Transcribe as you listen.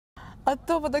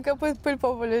топа такая пыль по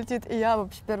полу летит, и я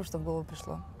вообще первое, что в голову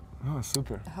пришло. Oh,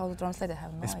 super. How to translate, I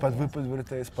have no Из-под idea.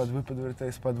 выподверта, из-под выподверта,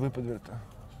 из-под выподверта.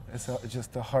 It's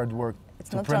just a hard word It's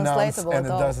to not pronounce, translatable and at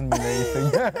it all. doesn't mean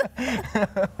anything.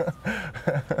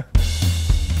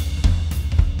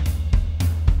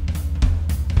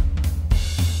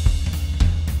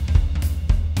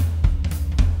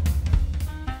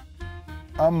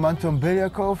 I'm Anton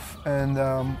and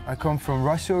I come from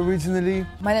Russia originally.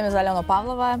 My name is Alyona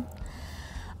Pavlova.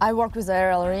 I work with the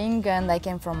aerial ring and I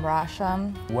came from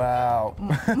Russia. Wow.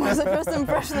 The first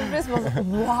impression of this was,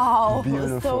 wow,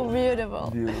 Beautiful. so beautiful.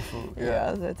 Beautiful.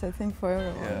 Yeah, that's I think for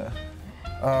everyone.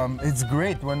 Yeah. It's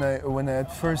great. When I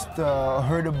at first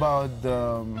heard about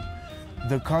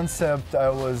the concept, I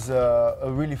was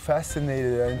really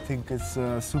fascinated. I think it's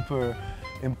super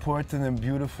important and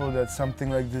beautiful that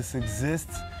something like this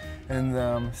exists. And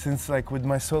since like with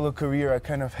my solo career, I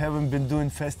kind of haven't been doing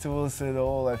festivals at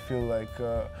all. I feel like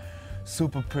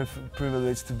super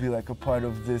privileged to be like a part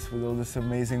of this with all these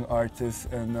amazing artists.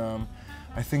 And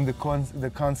I think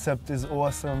the concept is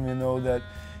awesome, you know, that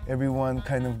everyone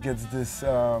kind of gets this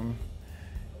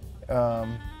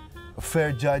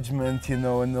fair judgment, you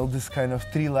know, and all this kind of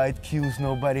 3 light cues.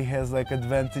 Nobody has like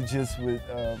advantages with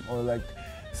or like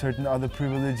certain other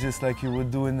privileges like you would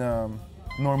do in a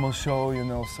normal show, you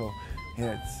know. So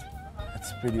yeah,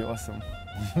 it's pretty awesome.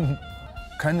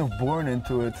 Kind of born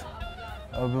into it.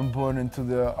 I've been born into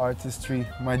the artistry.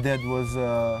 My dad was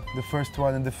the first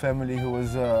one in the family who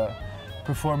was a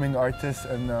performing artist,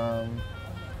 and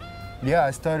yeah,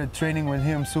 I started training with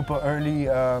him super early,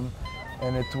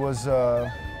 and it was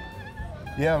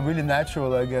yeah, really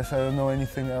natural, I guess. I don't know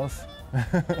anything else.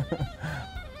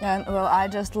 And well, I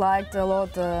just liked a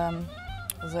lot the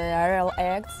aerial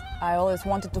acts. I always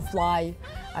wanted to fly.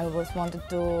 I always wanted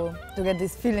to get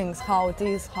these feelings, how it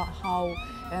is, how.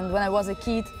 And when I was a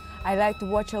kid, I liked to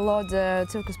watch a lot the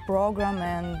circus program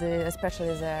and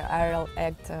especially the aerial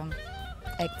acts.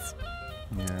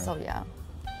 Yeah. So yeah,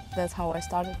 that's how I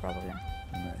started probably.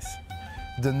 Nice.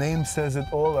 The name says it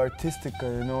all, Artistica,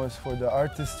 you know, it's for the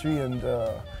artistry and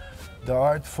the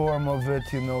art form of it,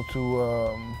 you know,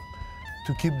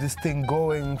 to keep this thing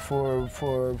going for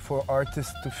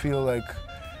artists to feel like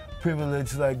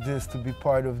privileged like this, to be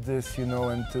part of this, you know,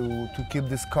 and to keep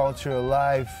this culture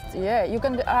alive. Yeah, you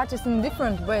can be artist in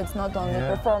different ways, not only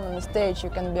perform on the stage. You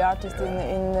can be artist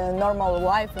in normal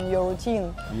life, in your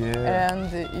routine. Yeah. And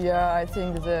yeah, I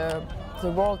think the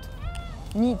world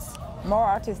needs more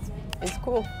artists. It's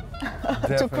cool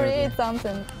to create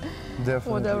something,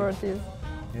 whatever it is.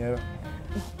 Yeah.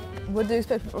 What do you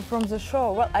expect from the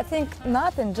show? Well, I think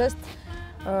nothing, just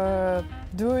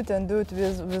do it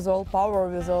with all power,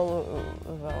 with all,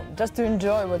 well, just to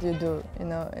enjoy what you do, you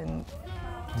know, and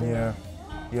to yeah,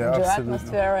 enjoy absolutely.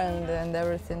 atmosphere and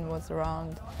everything what's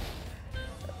around.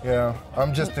 Yeah,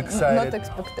 I'm just excited. Not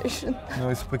expectation. No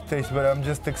expectation, but I'm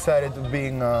just excited to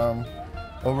being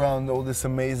around all these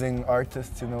amazing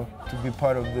artists, you know, to be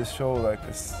part of this show, like,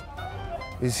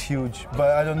 is huge.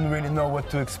 But I don't really know what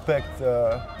to expect,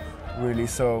 really,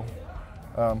 so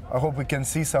I hope we can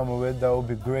see some of it. That would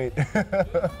be great.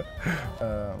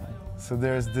 So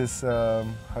there's this,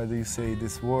 how do you say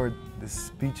this word, this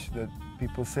speech that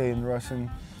people say in Russian,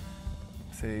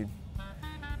 say,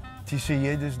 "Тише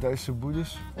едешь, дальше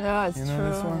будешь." Yeah, it's you know true.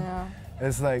 This one? Yeah.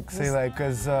 It's like, say like,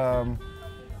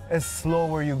 as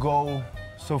slower you go,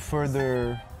 so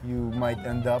further you might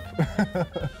end up,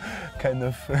 kind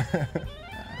of.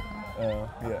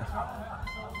 Yeah.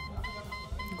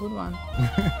 Good one.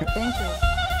 Thank you.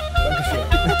 Dankeschön.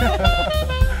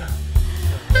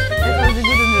 It was a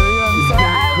good interview. I'm sorry.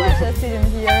 I was just sitting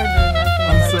here doing nothing.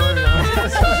 I'm sorry. No,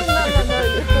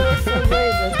 it was so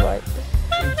great. That's why.